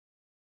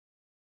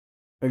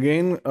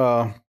Again,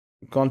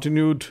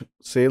 continued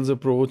sales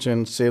approach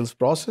and sales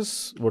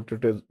process, what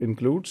it is,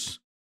 includes.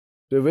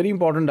 The very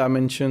important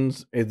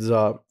dimensions is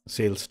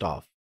sales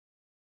staff.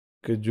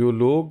 कि जो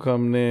लोग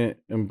हमने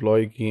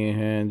employ किए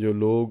हैं, जो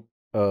लोग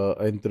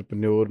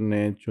एंटरप्रेन्योर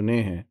ने चुने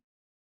हैं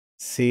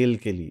सेल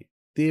के लिए,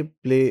 they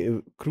play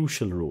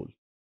crucial role,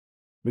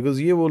 because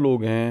ये वो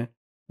लोग हैं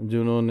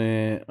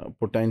जिन्होंने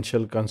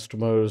पोटेंशियल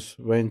कस्टमर्स,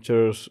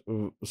 वेंचर्स,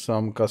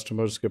 सम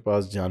कस्टमर्स के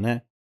पास जाना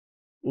है,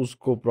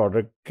 उसको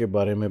प्रोडक्ट के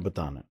बारे में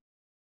बताना है।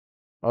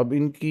 अब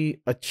इनकी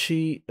अच्छी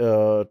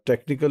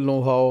टेक्निकल नो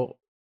हाउ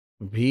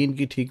भी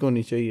इनकी ठीक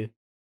होनी चाहिए,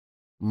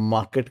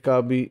 मार्केट का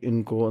भी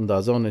इनको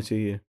अंदाज़ा होना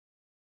चाहिए,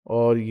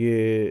 और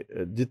ये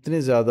जितने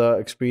ज़्यादा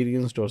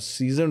एक्सपीरियंस्ड और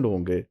सीजनड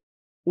होंगे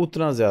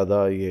उतना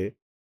ज़्यादा ये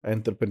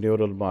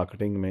एंटरप्रेन्योरल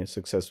मार्केटिंग में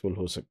सक्सेसफुल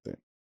हो सकते हैं।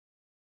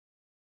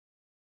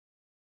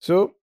 सो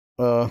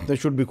they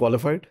should be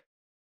qualified,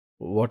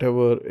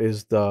 whatever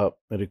is the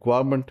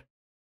requirement,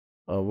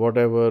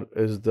 whatever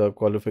is the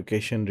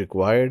qualification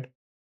required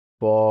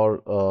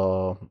for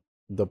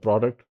the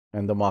product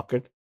and the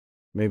market,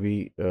 maybe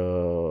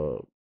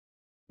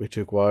which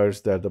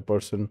requires that the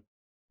person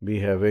be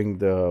having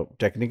the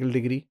technical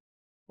degree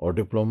or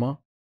diploma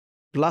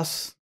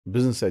plus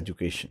business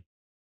education.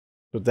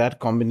 So that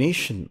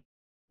combination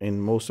in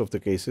most of the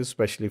cases,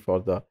 especially for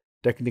the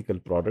technical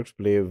products,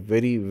 play a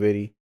very,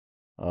 very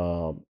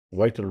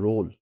vital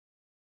role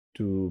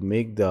to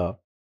make the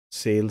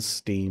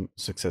sales team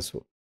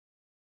successful.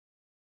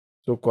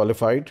 So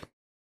qualified,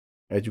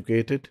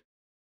 educated,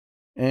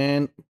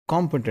 and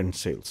competent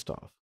sales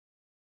staff,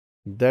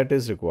 that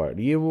is required.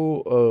 ये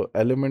वो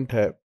element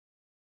है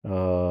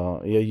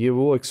या ये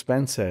वो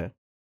expense है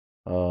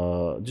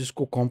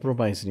जिसको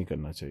compromise नहीं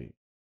करना चाहिए,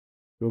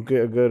 क्योंकि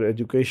अगर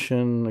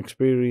एजुकेशन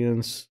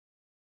एक्सपीरियंस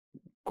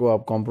को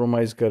आप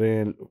कॉम्प्रोमाइज़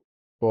करें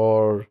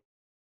for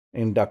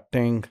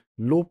inducting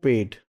low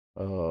paid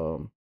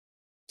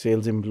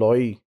sales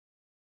employee,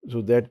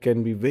 so that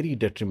can be very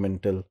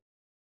detrimental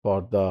for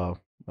the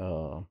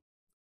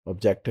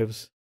objectives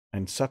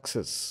and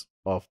success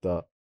of the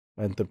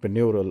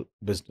entrepreneurial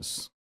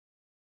business.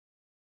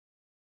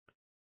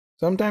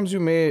 Sometimes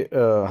you may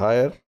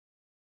hire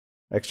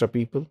extra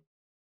people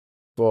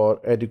for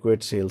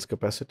adequate sales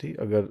capacity.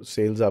 अगर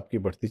sales आपकी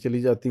बढ़ती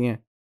चली जाती हैं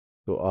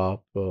तो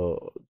आप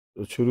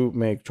शुरू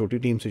में एक छोटी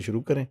टीम से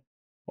शुरू करें,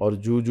 और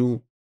जो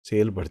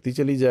सेल बढ़ती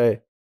चली जाए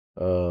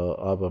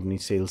आप अपनी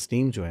सेल्स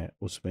टीम जो है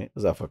उसमें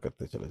इजाफा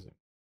करते चले जाएं।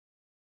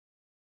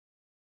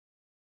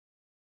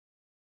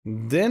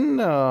 Then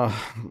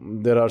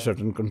there are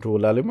certain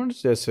control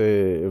elements जैसे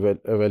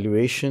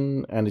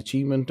evaluation and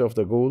achievement of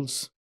the goals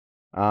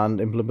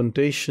and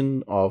implementation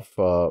of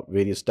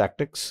various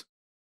tactics।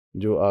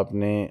 जो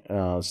आपने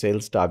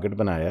सेल्स टारगेट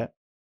बनाया है,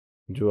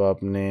 जो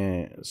आपने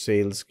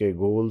सेल्स के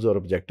गोल्स और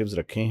ऑब्जेक्टिव्स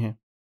रखे हैं,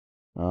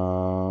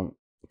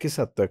 किस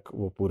हद तक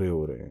वो पूरे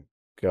हो रहे हैं,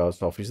 क्या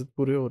 100%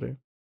 पूरे हो रहे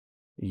हैं,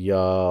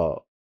 या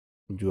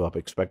जो आप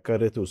एक्सपेक्ट कर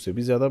रहे थे उससे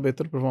भी ज़्यादा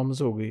बेहतर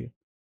परफॉर्मेंस हो गई है,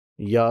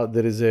 या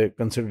there is a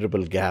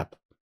considerable gap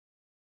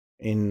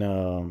in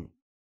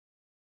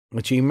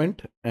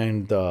achievement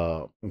and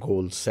the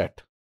goal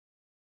set.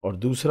 और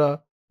दूसरा,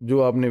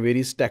 जो आपने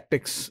वेरियस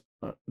टैक्टिक्स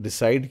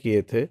डिसाइड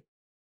किए थे,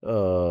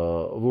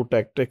 वो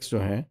टैक्टिक्स जो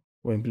हैं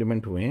वो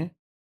इम्प्लीमेंट हुए हैं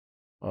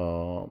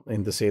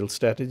in the sales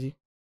strategy.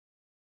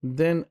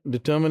 Then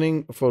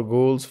determining for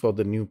goals for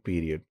the new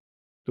period.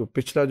 तो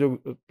पिछला जो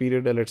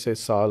पीरियड है, लेट्स से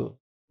साल,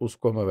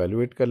 उसको हम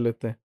एवेलुएट कर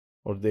लेते हैं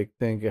और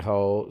देखते हैं कि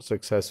how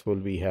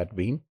successful we had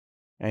been,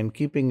 and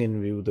keeping in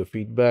view the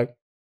feedback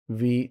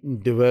we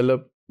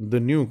develop the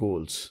new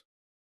goals,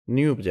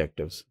 new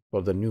objectives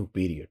for the new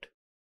period.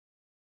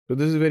 तो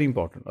this is very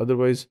important,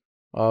 otherwise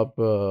आप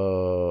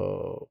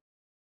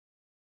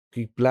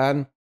की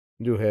प्लान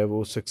जो है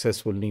वो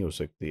सक्सेसफुल नहीं हो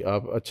सकती।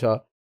 आप अच्छा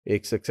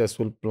एक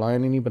सक्सेसफुल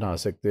प्लान ही नहीं बना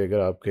सकते अगर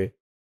आपके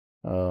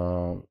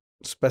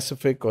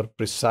स्पेसिफिक और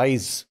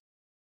precise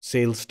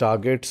sales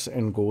targets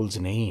and goals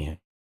नहीं हैं।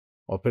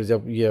 और फिर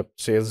जब ये आप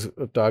सेल्स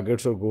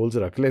टारगेट्स और गोल्स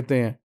रख लेते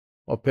हैं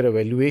और फिर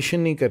एवेल्युएशन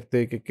नहीं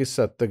करते कि किस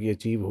हद तक ये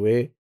अचीव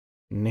हुए,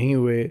 नहीं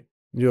हुए,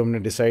 जो हमने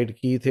डिसाइड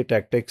की थे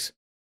टैक्टिक्स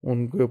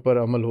उनके ऊपर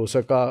अमल हो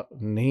सका,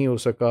 नहीं हो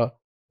सका,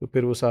 तो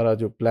फिर वो सारा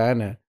जो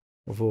प्लान है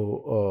वो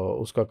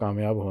उसका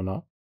कामयाब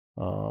होना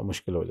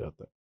मुश्किल हो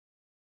जाता है।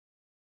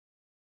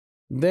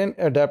 Then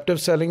adaptive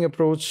selling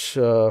approach,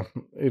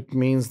 it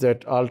means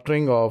that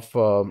altering of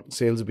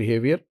sales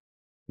behavior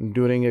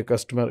during a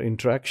customer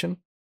interaction,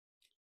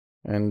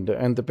 and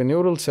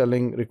entrepreneurial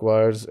selling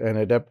requires an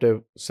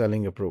adaptive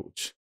selling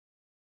approach.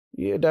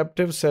 ये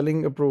adaptive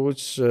selling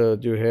approach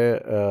जो है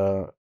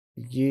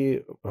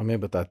ये हमें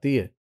बताती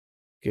है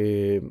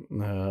कि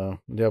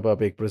जब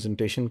आप एक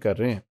प्रेजेंटेशन कर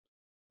रहे हैं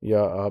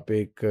या आप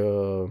एक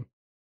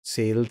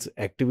सेल्स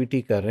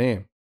एक्टिविटी कर रहे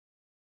हैं,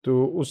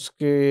 तो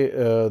उसके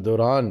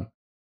दौरान,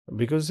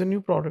 because it's a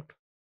new product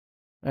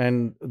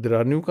and there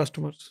are new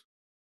customers,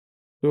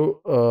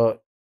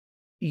 तो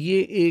ये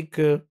एक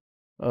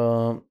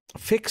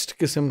फिक्स्ड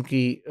किस्म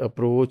की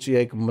अप्रोच या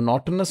एक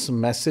मोनोटोनस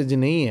मैसेज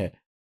नहीं है,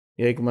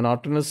 या एक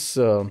मोनोटोनस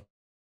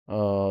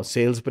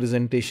सेल्स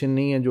प्रेजेंटेशन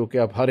नहीं है जो कि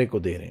आप हर एक को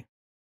दे रहे हैं,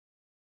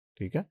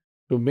 ठीक है।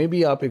 तो मे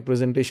बी आप एक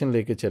प्रेजेंटेशन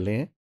लेके चले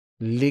हैं,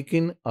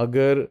 लेकिन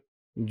अगर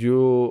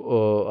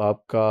जो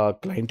आपका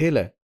क्लाइंटेल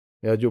है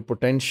या जो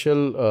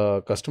पोटेंशियल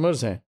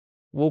कस्टमर्स हैं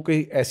वो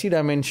कहीं ऐसी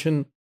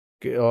डायमेंशन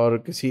और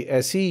किसी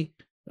ऐसी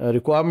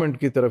रिक्वायरमेंट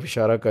की तरफ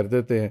इशारा कर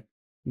देते हैं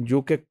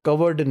जो कि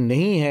कवर्ड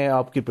नहीं है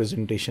आपकी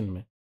प्रेजेंटेशन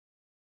में,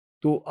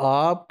 तो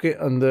आपके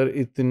अंदर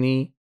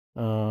इतनी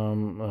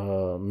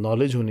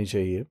नॉलेज होनी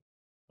चाहिए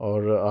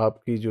और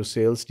आपकी जो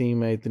सेल्स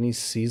टीम है इतनी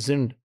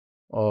सीजन्ड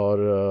और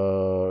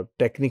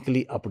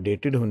टेक्निकली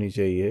अपडेटेड होनी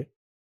चाहिए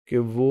कि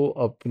वो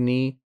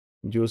अपनी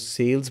जो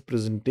सेल्स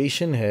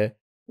प्रेजेंटेशन है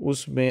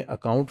उसमें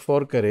अकाउंट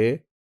फॉर करे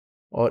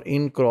और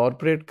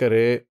इनकॉर्पोरेट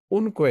करे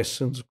उन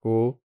क्वेश्चंस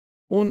को,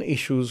 उन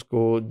इश्यूज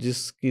को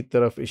जिसकी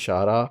तरफ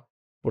इशारा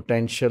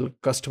पोटेंशियल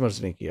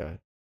कस्टमर्स ने किया है,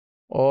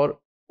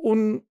 और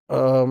उन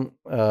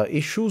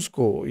इश्यूज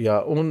को या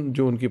उन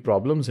जो उनकी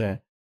प्रॉब्लम्स हैं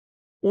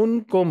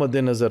उनको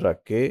मद्देनज़र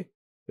रख के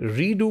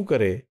रीडू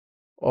करे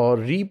और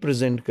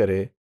रिप्रेजेंट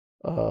करे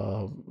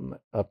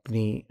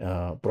अपनी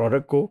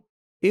प्रोडक्ट को,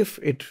 if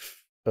it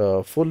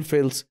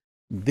fulfils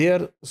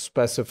there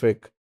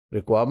specific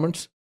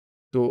requirements,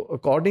 तो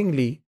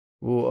अकॉर्डिंगली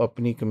वो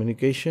अपनी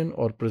कम्युनिकेशन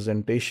और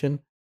प्रेजेंटेशन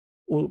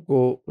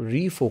को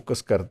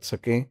रीफोकस कर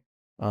सकें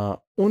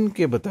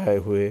उनके बताए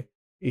हुए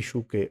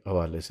इशू के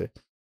हवाले से।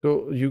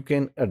 तो you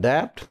can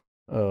adapt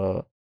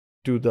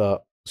to the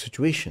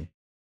situation,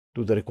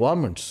 to the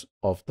requirements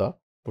of the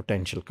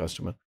potential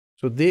customer.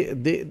 So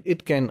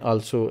it can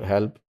also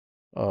help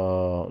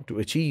to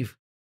achieve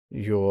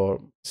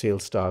your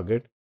sales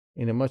target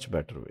in a much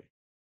better way.